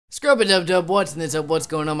Scrub-a-dub-dub, what's in this up? What's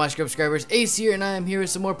going on, my subscribers? Ace here, and I am here with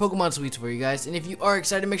some more Pokemon Sweets for you guys. And if you are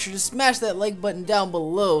excited, make sure to smash that like button down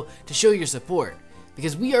below to show your support.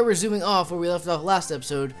 Because we are resuming off where we left off last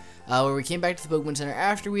episode, where we came back to the Pokemon Center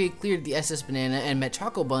after we had cleared the SS Banana and met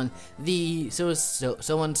Chocobun, the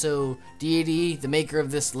so-and-so deity, the maker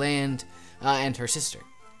of this land, and her sister.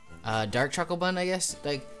 Dark Chocobun, I guess?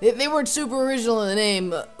 Like, they weren't super original in the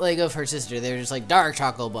name, like, of her sister. They were just like, Dark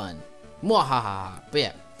Chocobun. Mwahaha. But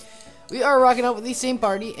yeah. We are rocking out with the same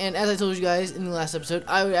party, and as I told you guys in the last episode,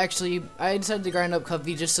 I decided to grind up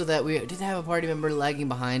Comfy just so that we didn't have a party member lagging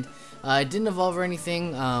behind. It didn't evolve or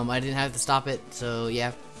anything. I didn't have to stop it, so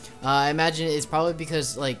yeah. I imagine it's probably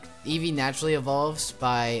because like Eevee naturally evolves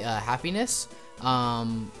by happiness,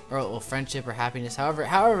 or well, friendship or happiness,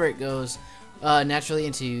 however it goes, naturally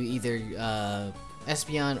into either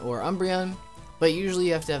Espeon or Umbreon. But usually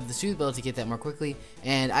you have to have the Soothe Bell to get that more quickly,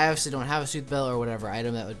 and I obviously don't have a Soothe Bell or whatever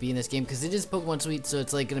item that would be in this game because it is Pokemon Sweet, so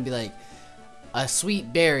it's like gonna be like a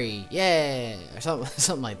sweet berry, yeah, or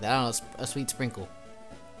something like that. I don't know, a sweet sprinkle.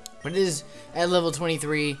 But it is at level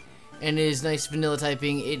 23, and it is nice vanilla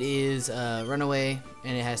typing. It is Runaway,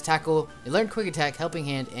 and it has Tackle. It learned Quick Attack, Helping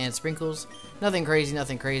Hand, and Sprinkles. Nothing crazy,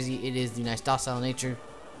 nothing crazy. It is the nice docile nature.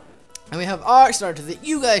 And we have our starter that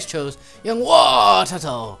you guys chose, young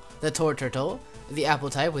Turtle, the Torturtle. The Apple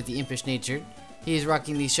type with the impish nature. He's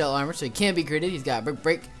rocking the shell armor, so he can't be critted. He's got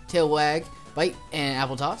Break, Tail Wag, Bite, and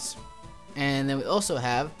Apple Toss. And then we also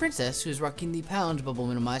have Princess, who's rocking the Pound, Bubble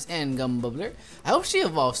Minimize, and Gum Bubbler. I hope she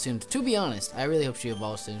evolves soon. To be honest, I really hope she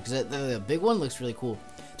evolves soon because the big one looks really cool.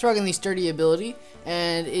 It's rocking the Sturdy ability,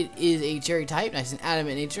 and it is a Cherry type, nice and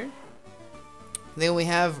adamant nature. Then we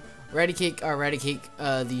have Raticate,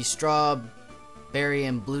 the Strawberry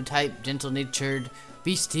and Blue type, gentle natured.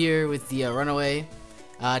 Beast here with the Runaway,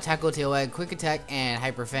 Tackle, Tail Wag, Quick Attack, and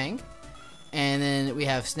Hyper Fang. And then we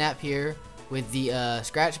have Snap here with the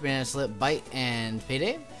Scratch, Banana Slip, Bite, and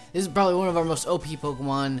Payday. This is probably one of our most OP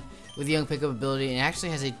Pokemon with the Young Pickup ability, and it actually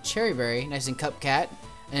has a Cherry Berry, nice and Cupcat,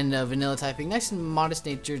 and vanilla typing, nice and modest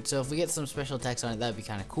natured. So if we get some special attacks on it, that'd be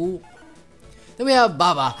kind of cool. Then we have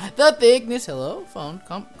Baba, the Thickness. Hello, phone,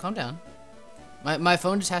 calm down. My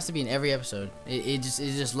phone just has to be in every episode.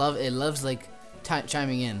 It loves like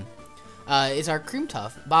chiming in. It's our Cream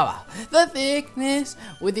Tough, Baba, the Thickness,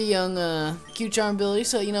 with the young cute charm ability.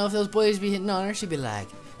 So you know, if those boys be hitting on her, she'd be like,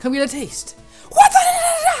 "Come get a taste." What?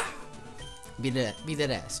 Beat that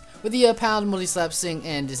ass with the Pound, Multi Slap, Sing,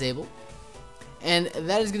 and Disable. And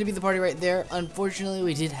that is gonna be the party right there. Unfortunately,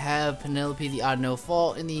 we did have Penelope, the Odd No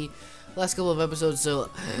Fault, in the last couple of episodes, so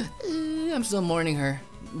I'm still mourning her.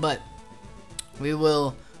 But we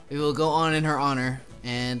will go on in her honor.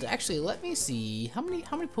 And actually, let me see how many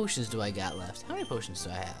potions do I got left? How many potions do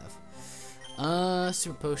I have?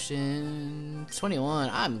 Super potion 21.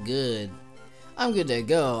 I'm good. I'm good to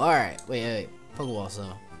go. All right. Wait. Pokeballs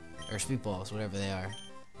though, or Speedballs, whatever they are.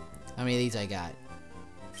 How many of these I got?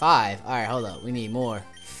 5. All right. Hold up. We need more.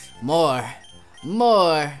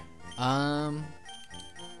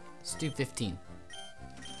 Let's do 15.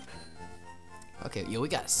 Okay. Yo, we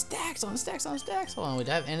got stacks on stacks on stacks. Hold on. Wait,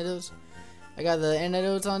 do I have antidotes? I got the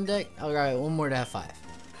antidotes on deck. I'll grab one more to have 5.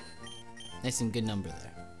 Nice and good number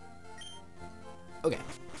there. Okay.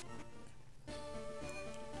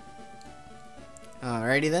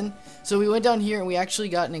 Alrighty then. So we went down here and we actually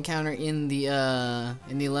got an encounter in the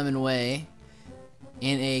Lemon Way,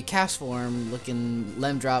 in a cast form looking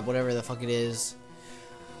Lemdrop, whatever the fuck it is.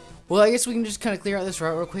 Well, I guess we can just kind of clear out this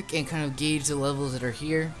route real quick and kind of gauge the levels that are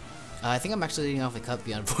here. I think I'm actually leading off with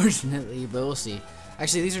Cuppy, unfortunately, but we'll see.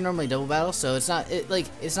 Actually, these are normally double battles, so it's not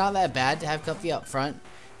that bad to have Cuppy up front,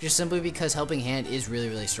 just simply because Helping Hand is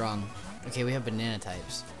really strong. Okay, we have banana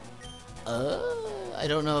types. I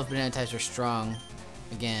don't know if banana types are strong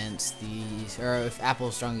against these, or if Apple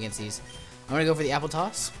is strong against these. I'm gonna go for the Apple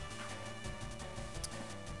Toss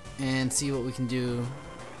and see what we can do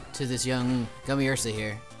to this young Gummy Ursa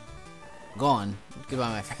here. Go on. Goodbye,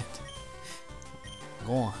 my friend.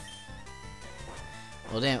 Go on.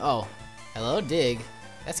 Well, damn. Oh. Hello, Dig.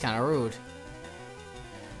 That's kind of rude.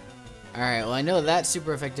 Alright, well I know that's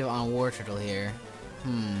super effective on War Turtle here.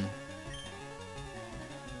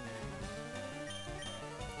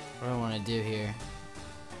 What do I want to do here?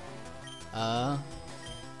 I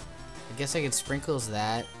guess I could Sprinkles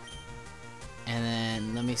that. And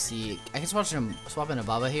then, let me see. I can swap in a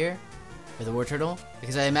Baba here for the War Turtle,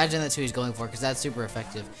 because I imagine that's who he's going for, because that's super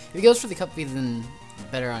effective. If he goes for the Cuppy, then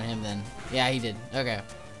better on him then. Yeah, he did. Okay.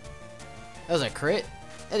 That was a crit?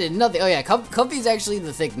 That did nothing. Oh yeah, Comfy's actually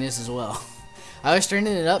the Thickness as well. I was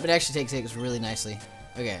turning it up. It actually takes hits really nicely.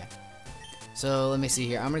 Okay. So let me see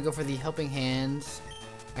here. I'm gonna go for the Helping Hands.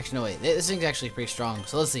 Actually, no, wait. This thing's actually pretty strong.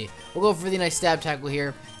 So let's see. We'll go for the nice stab tackle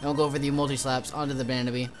here, and we'll go for the multi-slaps onto the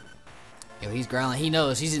banana bee. Yo, he's growling. He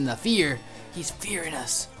knows. He's in the fear. He's fearing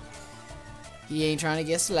us. He ain't trying to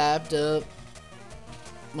get slapped up.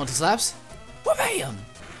 Multi-slaps. Wha-bam!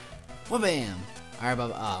 Wha-bam! Alright,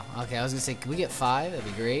 Bubba. Oh, okay. I was gonna say, can we get 5? That'd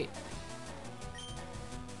be great.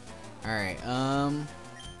 Alright, I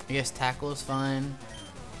guess tackle is fine.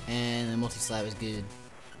 And the multi-slap is good.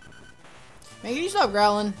 Man, can you stop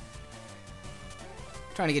growling?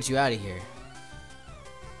 I'm trying to get you out of here.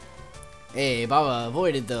 Hey, Baba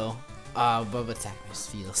avoided though. Baba attacked his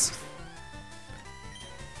feels.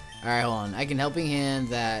 Alright, hold on. I can helping hand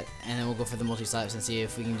that, and then we'll go for the multi-slaps and see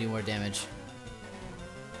if we can do more damage.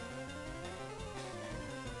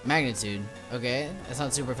 Magnitude. Okay, that's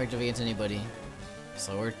not super effective against anybody.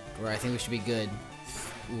 So I think we should be good.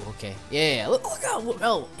 Ooh, okay. Yeah, look out!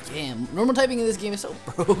 Oh, damn. Normal typing in this game is so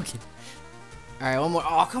broken. Alright, one more.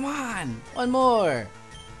 Oh, come on! One more!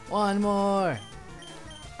 One more!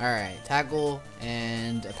 Alright, tackle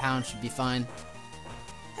and a pound should be fine.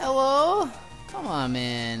 Hello? Come on,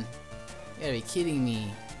 man. You gotta be kidding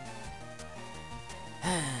me.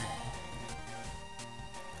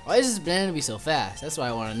 Why is this banana be so fast? That's what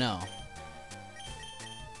I want to know.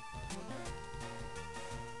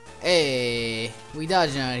 Hey, we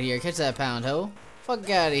dodging out of here. Catch that pound, ho. Fuck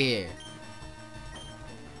out of here.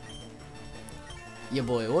 Your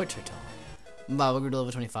boy or turtle. Baba grew to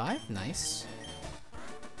level 25. Nice.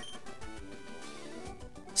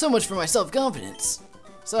 So much for my self-confidence.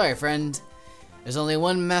 Sorry, friend. There's only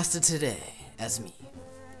one master today. That's me.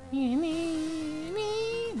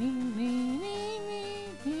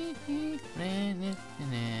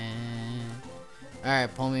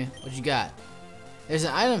 Alright, Pommy. What you got? There's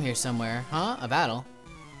an item here somewhere. Huh? A battle?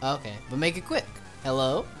 Okay. But make it quick.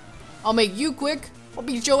 Hello? I'll make you quick. I'll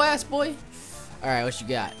beat your ass, boy. Alright, what you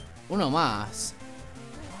got? Uno más.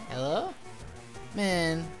 Hello?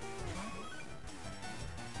 Man.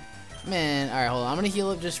 Man. Alright, hold on. I'm gonna heal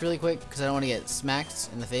up just really quick because I don't want to get smacked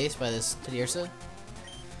in the face by this Teddy Ursa.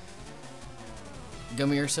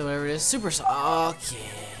 Gummy Ursa, whatever it is. Super. Okay.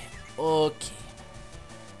 Okay.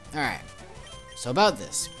 Alright. So about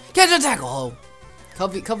this. Catch a tackle, ho!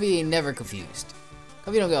 Cuffy ain't never confused.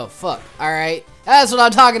 Cuffy don't go, fuck. Alright. That's what I'm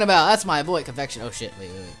talking about. That's my boy. Confection. Oh shit. Wait.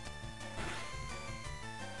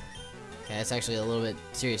 Okay, that's actually a little bit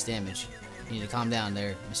serious damage. You need to calm down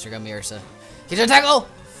there, Mr. Gummy Ursa. Get your tackle!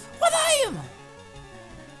 What I am?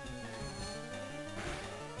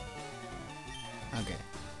 Okay.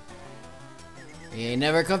 You ain't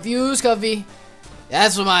never confused, Cuffy.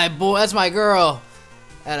 That's what my boy. That's my girl.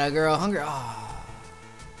 That a girl. Hunger. Oh.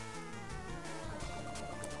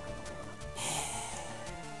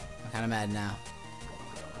 Kinda mad now.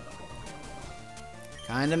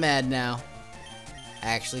 Kinda mad now.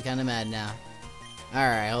 Actually kinda mad now.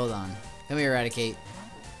 Alright, hold on. Come here, Eradicate.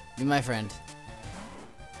 Be my friend.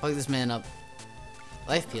 Plug this man up.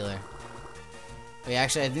 Life Peeler. Wait,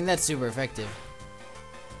 actually, I think that's super effective.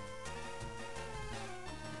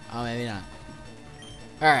 Oh, maybe not.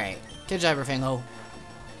 Alright. Catch Hyper Fang Ho.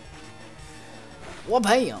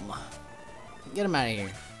 Wha-bam! Get him out of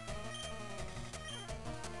here.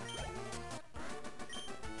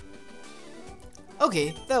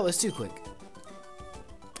 Okay, that was too quick.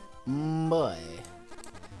 Boy.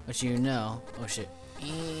 What you know? Oh shit.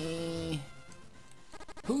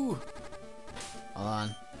 Whoo! Hold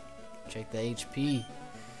on. Check the HP.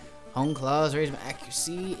 Home claws, raise my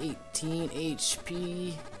accuracy, 18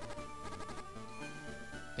 HP.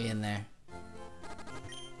 Be in there.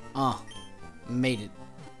 Oh, made it.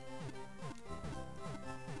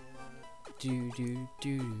 Do.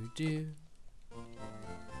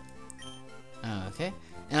 Oh, okay.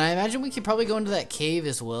 And I imagine we could probably go into that cave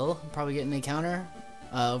as well. Probably get an encounter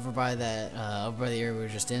over by that over by the area we were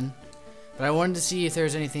just in. But I wanted to see if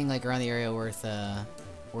there's anything like around the area worth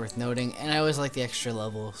noting. And I always like the extra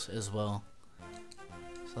levels as well.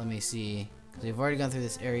 So let me see, because we've already gone through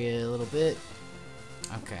this area a little bit.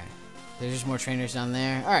 Okay. There's just more trainers down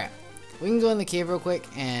there. All right. We can go in the cave real quick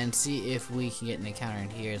and see if we can get an encounter in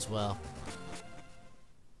here as well.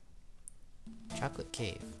 Chocolate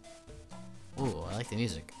Cave. Ooh, I like the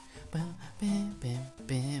music.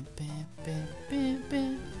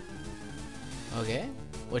 Okay,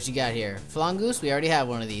 what you got here? Flangoose, we already have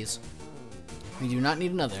one of these. We do not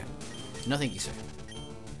need another. No thank you, sir.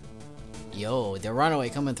 Yo, the runaway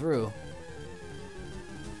coming through.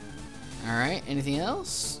 Alright, anything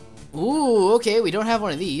else? Ooh, okay, we don't have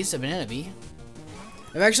one of these, a banana bee.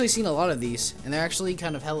 I've actually seen a lot of these, and they're actually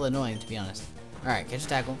kind of hella annoying, to be honest. Alright, catch a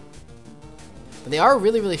tackle. But they are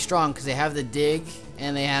really, really strong because they have the dig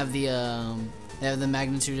and they have the They have the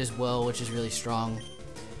magnitude as well, which is really strong.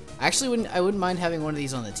 I wouldn't mind having one of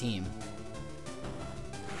these on the team.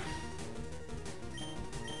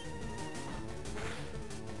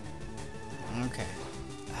 Okay.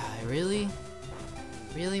 Really?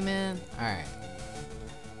 Really, man? Alright.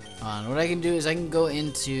 Hold on. What I can do is I can go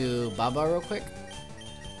into Baba real quick.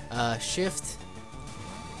 Shift.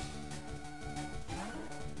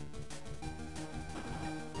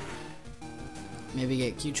 Maybe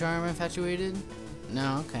get Q-Charm infatuated?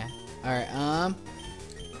 No, okay. Alright,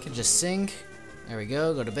 can just sink. There we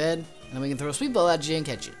go, go to bed. And then we can throw a sweet ball at you and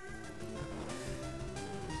catch it.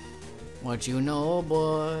 What you know,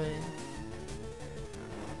 boy?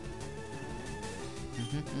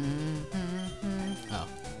 Oh.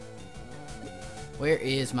 Where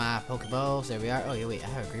is my Pokeballs? There we are. Oh, yeah, wait, I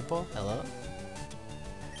have a great ball? Hello?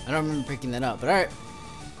 I don't remember picking that up, but alright.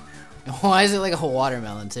 Why is it like a whole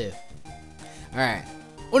watermelon, too? Alright.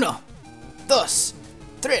 Uno, dos,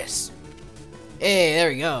 tres. Hey, there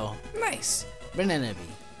we go. Nice. Banana bee.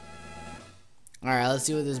 Alright, let's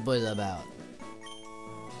see what this boy's about.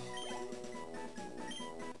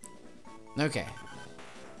 Okay.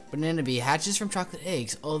 Banana bee hatches from chocolate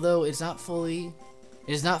eggs, although it does not fully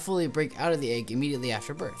break out of the egg immediately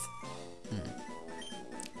after birth.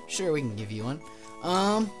 Sure, we can give you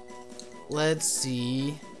one. Let's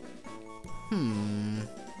see. I'm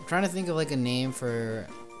trying to think of like a name for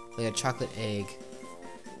like a chocolate egg.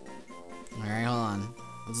 Alright, hold on.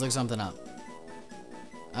 Let's look something up.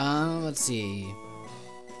 Let's see.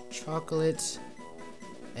 Chocolate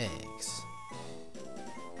eggs.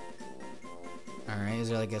 Alright, is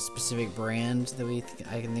there like a specific brand that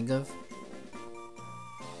I can think of?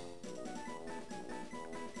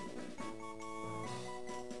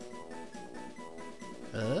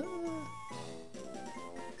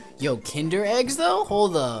 Yo, Kinder eggs though?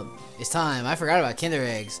 Hold up. It's time. I forgot about Kinder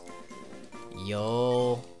eggs.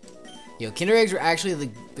 Yo, Kinder eggs were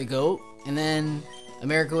actually the GOAT, and then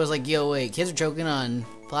America was like, yo, wait, kids are choking on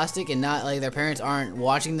plastic and not like their parents aren't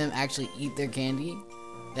watching them actually eat their candy.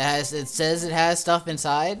 It says it has stuff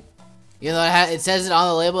inside. You know, it says it on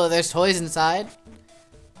the label that there's toys inside.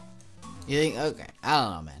 You think, okay, I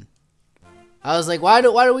don't know, man. I was like, why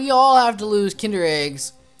do we all have to lose Kinder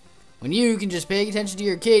eggs when you can just pay attention to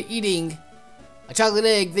your kid eating a chocolate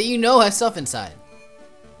egg that you know has stuff inside?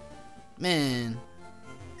 Man.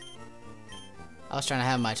 I was trying to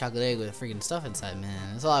have my chocolate egg with freaking stuff inside,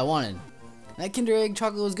 man. That's all I wanted. That Kinder egg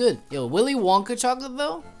chocolate was good. Yo, Willy Wonka chocolate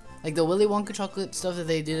though? Like the Willy Wonka chocolate stuff that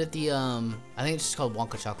they did at the, I think it's just called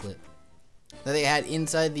Wonka chocolate. That they had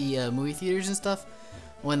inside the movie theaters and stuff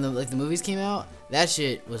when the movies came out. That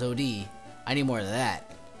shit was OD. I need more of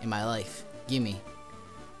that in my life. Gimme.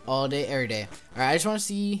 All day, every day. Alright, I just want to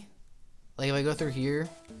see, like if I go through here,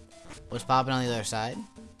 what's popping on the other side.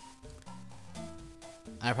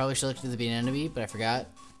 I probably should look through the banana bee, but I forgot.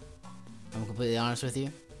 I'm completely honest with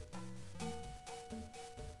you.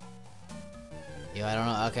 Yo, I don't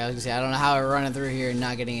know. Okay, I was gonna say, I don't know how we're running through here and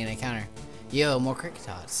not getting an encounter. Yo, more cricket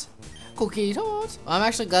tots. Cookie tots. Well, I'm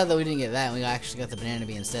actually glad that we didn't get that. We actually got the banana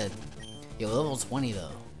bee instead. Yo, level 20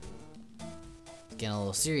 though. It's getting a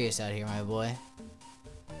little serious out here, my boy.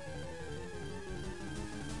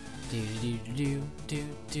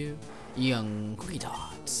 Do. Young cookie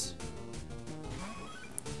tots.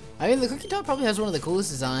 I mean, the cookie tot probably has one of the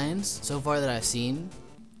coolest designs so far that I've seen.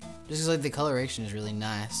 Just because, like, the coloration is really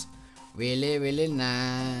nice. Really, really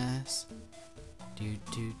nice. Do.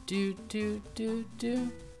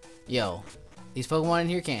 Yo, these Pokemon in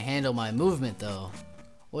here can't handle my movement, though.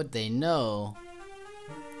 What they know.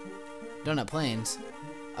 Donut Plains.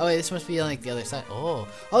 Oh, wait, this must be on, like, the other side. Oh,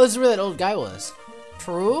 this is where that old guy was.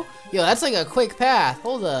 True? Yo, that's like a quick path.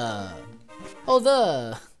 Hold up.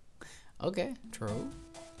 Okay, true.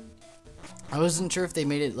 I wasn't sure if they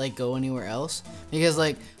made it like go anywhere else because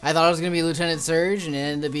like I thought it was gonna be Lieutenant Surge and it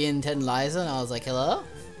ended up being Ted and Liza and I was like, hello?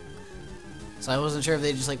 So I wasn't sure if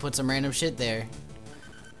they just like put some random shit there.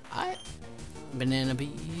 Banana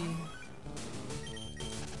bee.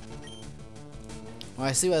 Well,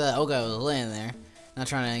 I see why that old guy was laying there. Not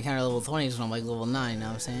trying to encounter level 20s when I'm like level 9, you know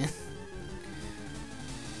what I'm saying?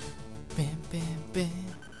 Bam.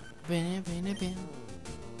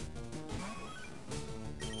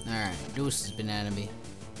 Alright, deuces, banana bee.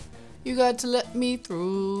 You got to let me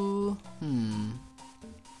through.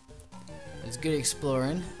 It's good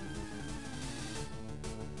exploring.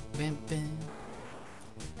 Bam.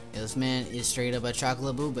 Yeah, this man is straight up a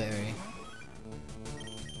chocolate blueberry.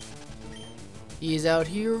 He's out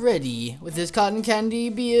here ready with his cotton candy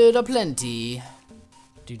beard aplenty.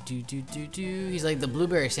 Do. He's like the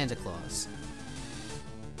blueberry Santa Claus.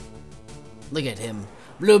 Look at him.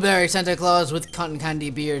 Blueberry Santa Claus with cotton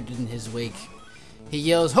candy beard in his wake. He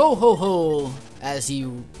yells, ho ho ho, as he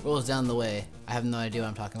rolls down the way. I have no idea what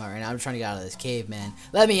I'm talking about right now. I'm trying to get out of this cave, man.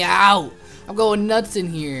 Let me out! I'm going nuts in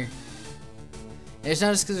here. And it's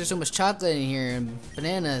not just because there's so much chocolate in here and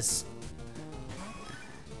bananas.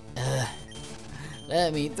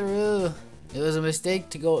 Let me through. It was a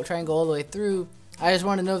mistake to try and go all the way through. I just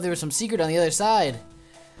wanted to know if there was some secret on the other side.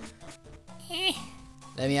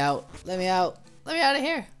 Let me out. Let me out. Let me out of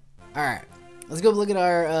here. Alright. Let's go look at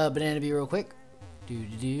our banana bee real quick.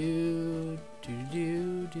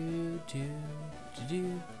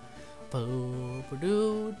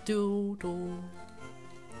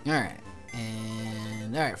 Alright.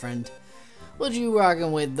 And alright, friend. What you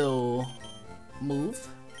rocking with though? Move.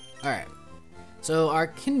 Alright. So our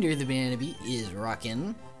Kinder the banana bee is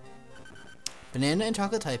rocking. Banana and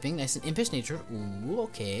chocolate typing, nice and impish nature. Ooh,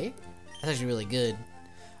 okay. That's actually really good.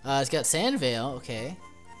 It's got sand veil, okay.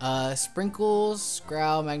 Sprinkles,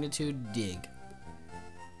 growl, magnitude, dig.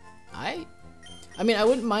 I mean, I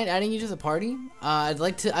wouldn't mind adding you to the party. I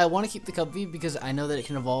want to keep the Cubby because I know that it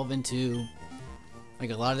can evolve into like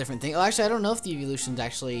a lot of different things. Oh, actually, I don't know if the evolutions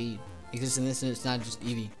actually exist in this and it's not just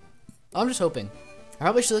Eevee. I'm just hoping. I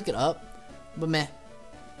probably should look it up, but meh.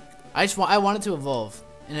 I want it to evolve.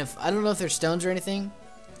 And if I don't know if there's stones or anything,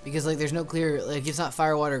 because like there's no clear, like it's not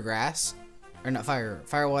fire, water, grass, or not fire,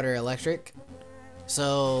 water, electric.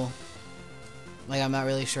 So like I'm not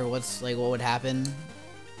really sure what's like what would happen,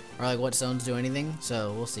 or like what stones do anything.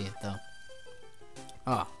 So we'll see though.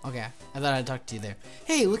 Oh, okay. I thought I'd talk to you there.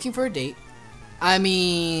 Hey, looking for a date? I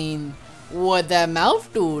mean, what that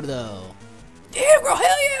mouth do though? Damn, girl,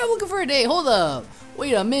 hell yeah, I'm looking for a date. Hold up,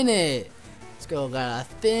 wait a minute. This girl got a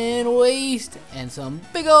thin waist and some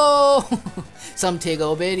big ol' some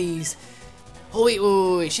tiggle bitties. Oh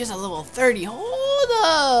wait, she has a level 30. Hold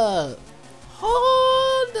up,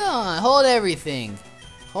 hold on, hold everything,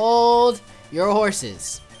 hold your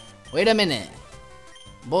horses. Wait a minute,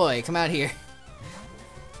 boy, come out here.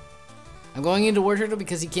 I'm going into War Turtle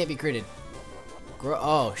because he can't be critted.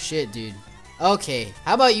 Oh shit, dude. Okay,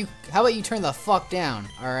 how about you turn the fuck down?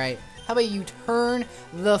 All right, how about you turn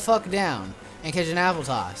the fuck down and catch an apple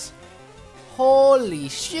toss? Holy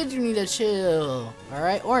shit, you need to chill. All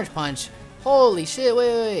right, orange punch. Holy shit,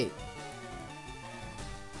 wait.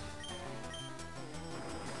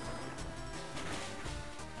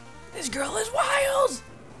 This girl is wild.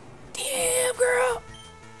 Damn, girl.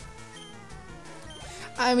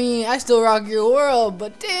 I mean, I still rock your world,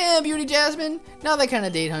 but damn, Beauty Jasmine, not that kind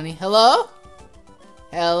of date, honey. Hello?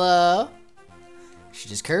 Hello? She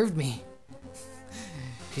just curved me.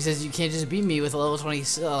 She says you can't just beat me with a level 20,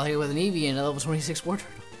 with an Eevee and a level 26 War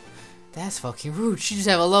Turtle. That's fucking rude. She just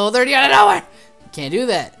have a level 30 out of nowhere. Can't do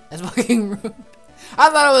that. That's fucking rude. I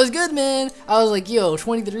thought it was good, man. I was like, yo,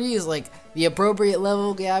 23 is like the appropriate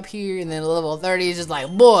level gap here, and then a level 30 is just like,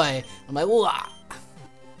 boy. I'm like, wah.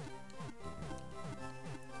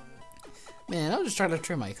 Man, I was just trying to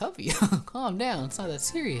trim my Cubby. Calm down. It's not that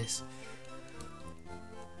serious.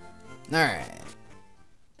 Alright.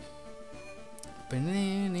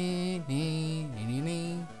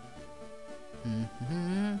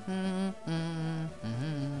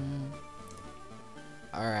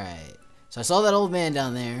 Alright. So I saw that old man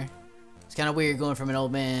down there. It's kind of weird going from an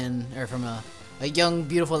old man, or from a young,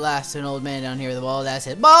 beautiful lass to an old man down here with a bald ass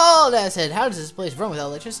head. Bald ass head! How does this place run without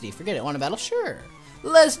electricity? Forget it. Want a battle? Sure.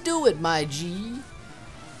 Let's do it, my G.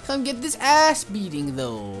 Come get this ass beating,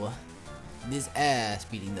 though.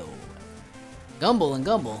 Gumble and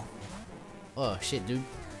gumble. Oh, shit, dude.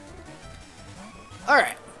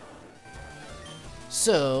 Alright.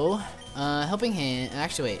 So, helping hand.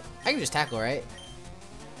 Actually, wait. I can just tackle, right?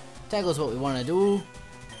 Tackle is what we want to do.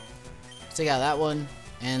 Let's take out that one.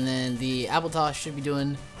 And then the apple toss should be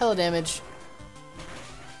doing hella damage.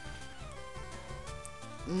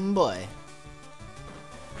 Boy.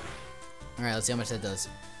 Alright, let's see how much that does.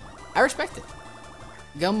 I respect it.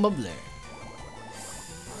 Gum bubbler.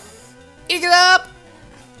 Eat it up!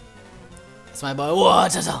 That's my boy.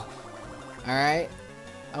 What's up? Alright.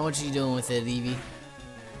 What you doing with it, Eevee?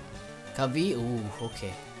 Cubby? Ooh,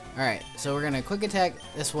 okay. Alright, so we're gonna quick attack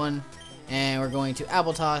this one, and we're going to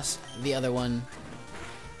apple toss the other one.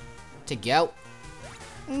 Take you out.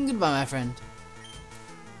 Goodbye, my friend.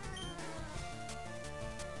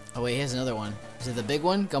 Oh wait, here's another one. Is it the big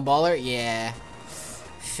one? Gumballer? Yeah.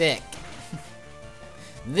 Thick.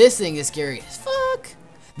 This thing is scary as fuck.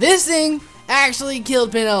 This thing actually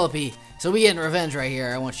killed Penelope. So we getting revenge right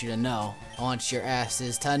here. I want you to know. I want your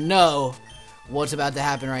asses to know what's about to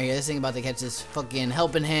happen right here. This thing about to catch this fucking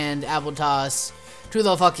helping hand apple toss to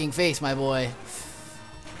the fucking face, my boy.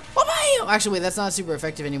 Oh, actually, wait, that's not super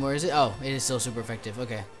effective anymore, is it? Oh, it is still super effective.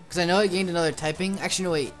 Okay. Because I know I gained another typing. Actually,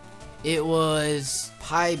 no, wait. It was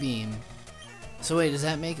Pie Beam. So wait, does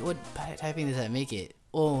that make it? What typing does that make it?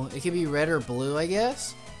 Oh, it could be red or blue, I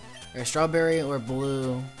guess. Or strawberry or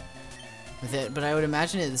blue with it. But I would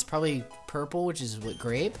imagine it's probably purple, which is what,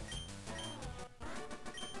 grape?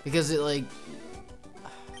 Because it like...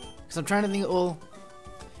 Because I'm trying to think, well...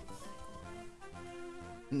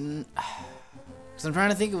 Because I'm trying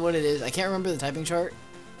to think of what it is. I can't remember the typing chart.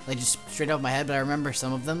 Like, just straight off my head, but I remember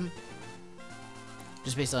some of them.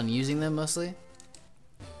 Just based on using them, mostly.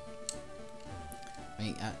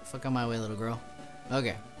 Wait, fuck on my way, little girl.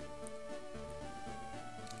 Okay.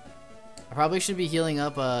 I probably should be healing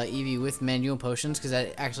up Eevee with manual potions, because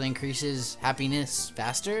that actually increases happiness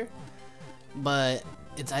faster. But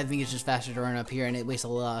I think it's just faster to run up here, and it wastes a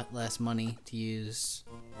lot less money to use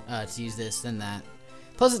this than that.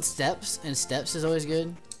 Plus, it's steps, and steps is always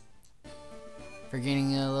good for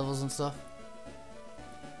gaining levels and stuff.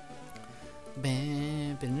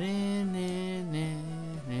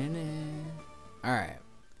 Alright,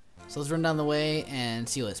 so let's run down the way and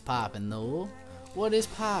see what's poppin' though. What is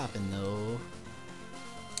poppin' though?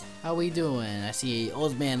 How we doing? I see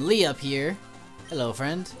old man Lee up here. Hello,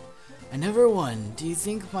 friend. I never won. Do you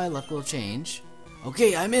think my luck will change?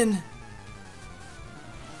 Okay, I'm in.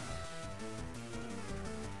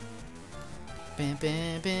 Bam,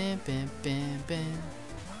 bam, bam, bam, bam, bam.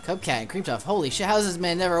 Cupcat and Cream Puff. Holy shit, how's this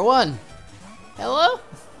man never won? Hello?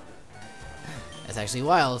 That's actually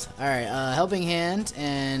wild. Alright, helping hand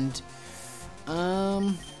and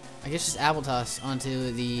I guess just apple toss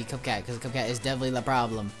onto the Cupcat, because the Cupcat is definitely the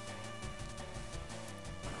problem.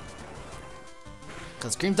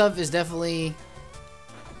 Because Cream Puff is definitely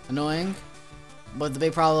annoying, but the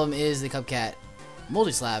big problem is the Cupcat.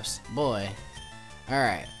 Multi-slaps, boy.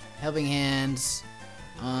 Alright, helping hands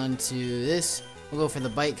onto this. We'll go for the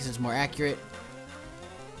bite because it's more accurate.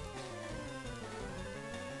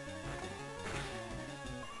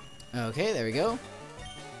 Okay, there we go.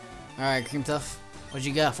 Alright, Cream Puff, what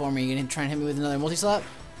you got for me? You gonna try and hit me with another multi-slap?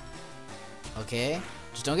 Okay,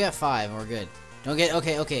 just don't get 5 and we're good. Don't get,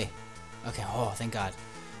 okay, oh, thank God.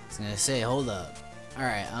 I was gonna say, hold up.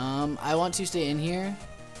 Alright, I want to stay in here,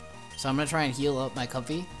 so I'm gonna try and heal up my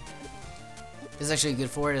Cuppy. This is actually good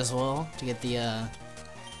for it as well, to get the,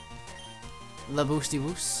 La Boosty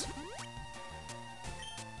Boost.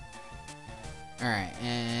 Alright,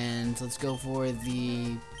 and let's go for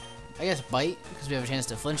the, I guess, bite, because we have a chance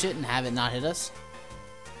to flinch it and have it not hit us.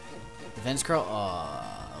 Defense curl,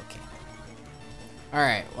 oh, okay.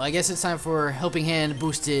 Alright, well, I guess it's time for helping hand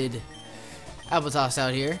boosted apple toss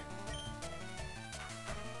out here.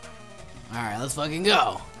 Alright, let's fucking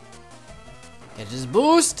go. Get this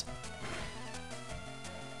boost.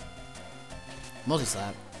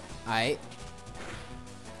 Multi-slap. Alright.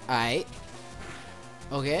 Alright.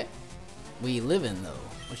 Okay. We livin' though,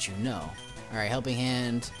 what you know. Alright, helping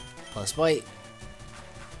hand plus bite.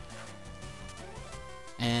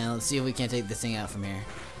 And let's see if we can't take this thing out from here.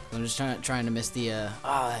 I'm just trying to miss the oh,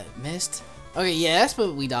 that missed. Okay, yes,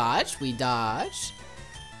 but we dodged. We dodged.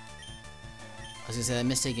 I was gonna say I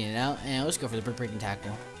missed taking it out, and let's go for the brick breaking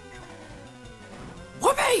tackle.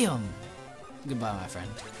 Wha-bam! Goodbye, my friend.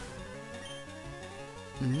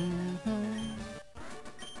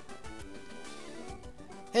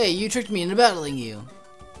 Hey, you tricked me into battling you.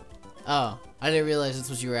 Oh, I didn't realize that's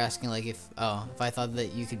what you were asking. Like if I thought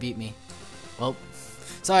that you could beat me. Well,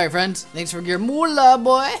 sorry, friend. Thanks for your moolah,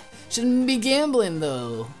 boy. Shouldn't be gambling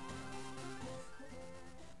though.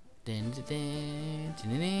 Is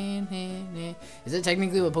it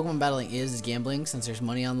technically what Pokemon battling is gambling, since there's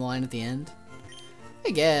money on the line at the end?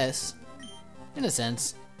 I guess, in a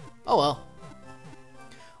sense. Oh well.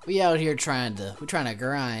 We out here trying to grind.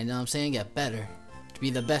 You know what I'm saying? Get better, to be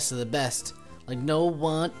the best of the best, like no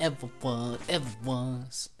one ever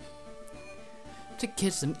was. To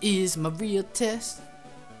catch them is my real test.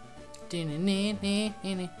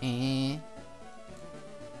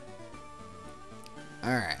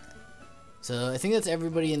 Alright. So I think that's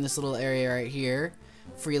everybody in this little area right here.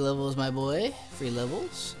 Free levels, my boy. Free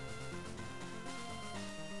levels.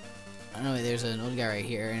 I know there's an old guy right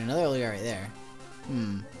here and another old guy right there.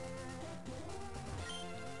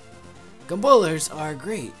 Gumballers are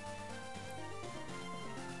great.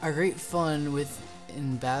 Are great fun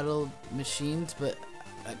in battle machines, but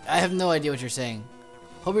I have no idea what you're saying.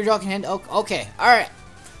 Hope your jaw can handle. Okay, all right.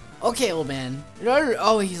 Okay, old man.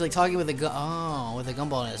 Oh, he's like talking with a gun. Oh, with a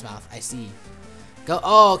gumball in his mouth. I see. Go.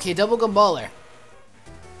 Oh, okay. Double gumballer.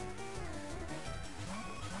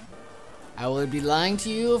 I would be lying to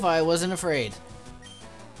you if I wasn't afraid.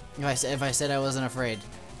 If I said I wasn't afraid.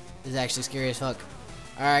 This is actually scary as fuck.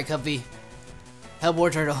 Alright, Cuffy. Help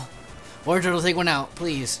War Turtle. War Turtle, take one out,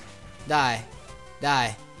 please. Die.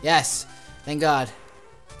 Die. Yes. Thank God.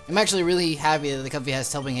 I'm actually really happy that the Cuffy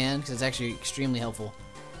has Helping Hand, because it's actually extremely helpful.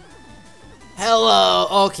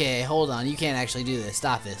 Hello! Okay, hold on. You can't actually do this.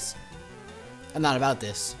 Stop this. I'm not about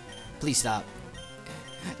this. Please stop.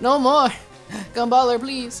 No more! Gumballer,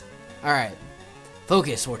 please! Alright.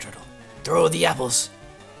 Focus, War Turtle. Throw the apples.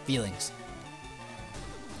 Feelings.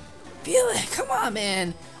 Feel it! Come on,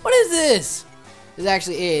 man! What is this? This is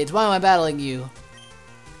actually AIDS. Why am I battling you?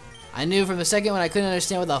 I knew from the second when I couldn't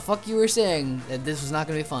understand what the fuck you were saying that this was not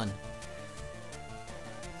gonna be fun.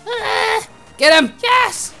 Ah! Get him!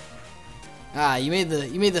 Yes! Ah, you made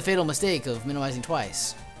the fatal mistake of minimizing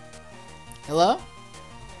twice. Hello?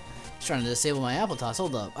 Just trying to disable my apple toss.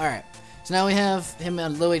 Hold up. Alright. So now we have him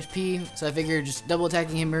on low HP, so I figure just double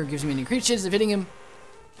attacking him here gives me an increased chance of hitting him.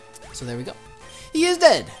 So there we go. He is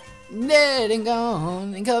dead! Dead and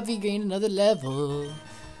gone, and Cuffy gained another level.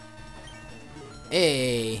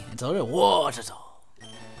 Hey, it's a War Turtle.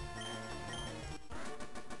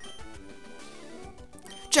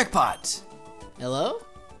 Jackpot! Hello?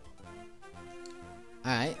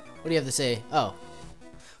 Alright, what do you have to say? Oh.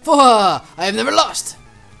 Fwah! I have never lost!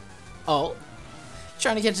 Oh.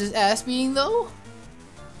 Trying to catch his ass beating though?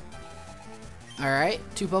 Alright,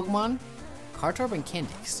 2 Pokemon. Cartorp and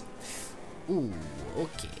Candix. Ooh,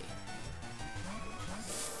 okay.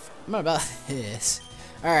 I'm not about this.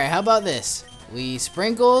 Alright, how about this? We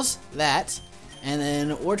sprinkles that, and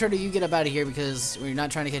then War Turtle, you get up out of here because we're not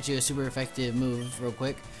trying to catch you a super effective move real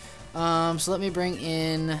quick. So let me bring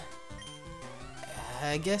in,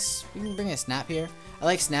 I guess we can bring a Snap here. I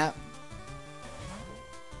like Snap.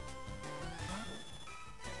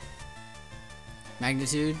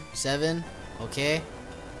 Magnitude 7. Okay.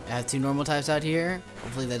 I have 2 normal types out here.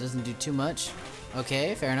 Hopefully that doesn't do too much.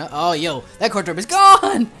 Okay, fair enough. Oh, yo, that Cartorp is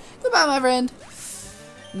gone! Goodbye, my friend.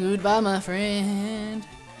 Goodbye, my friend.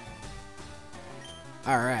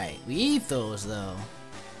 Alright, we eat those, though.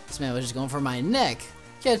 This man was just going for my neck.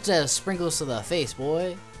 Catch sprinkles to the face,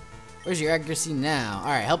 boy. Where's your accuracy now?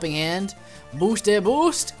 Alright, Helping Hand. Boost it,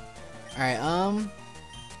 boost! Alright, I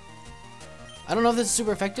don't know if this is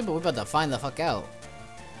super effective, but we're about to find the fuck out.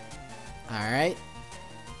 Alright.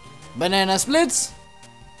 Banana splits!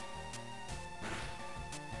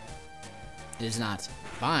 It is not.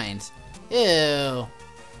 Bind. Ew.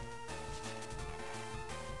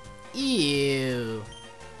 Ew.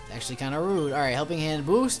 It's actually kind of rude. Alright, Helping Hand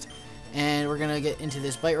boost. And we're gonna get into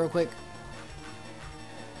this bite real quick.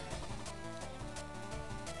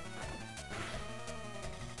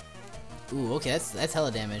 Ooh, okay, that's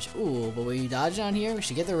hella damage. Ooh, but we dodge on here. We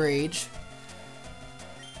should get the rage.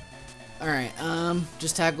 Alright,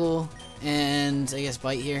 just tackle and I guess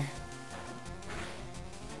bite here.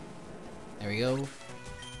 There we go.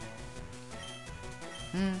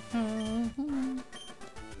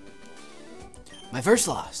 My first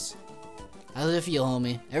loss. How does it feel,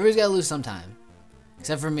 homie? Everybody's gotta lose sometime.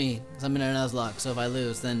 Except for me, because I'm in a Nuzlocke, so if I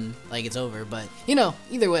lose, then, like, it's over. But, you know,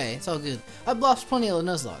 either way, it's all good. I've lost plenty of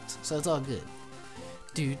Nuzlocks, so it's all good.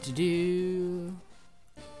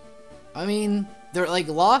 I mean, they're like,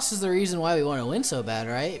 loss is the reason why we want to win so bad,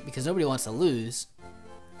 right? Because nobody wants to lose.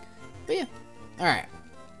 But yeah. Alright.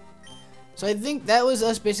 So I think that was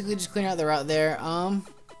us basically just clearing out the route there.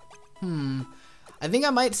 I think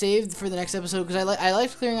I might save for the next episode because I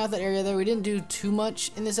liked clearing out that area there. We didn't do too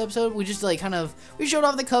much in this episode. We just like we showed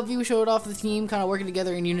off the Cubby, we showed off the team kind of working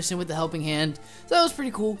together in unison with the Helping Hand. So that was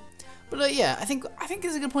pretty cool. But yeah, I think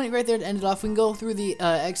it's a good point right there to end it off. We can go through the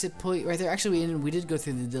exit point right there. Actually, we did go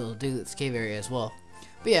through the Diglett's cave area as well.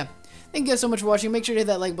 But yeah, thank you guys so much for watching. Make sure to hit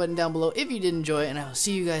that like button down below if you did enjoy it, and I will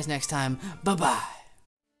see you guys next time. Bye bye.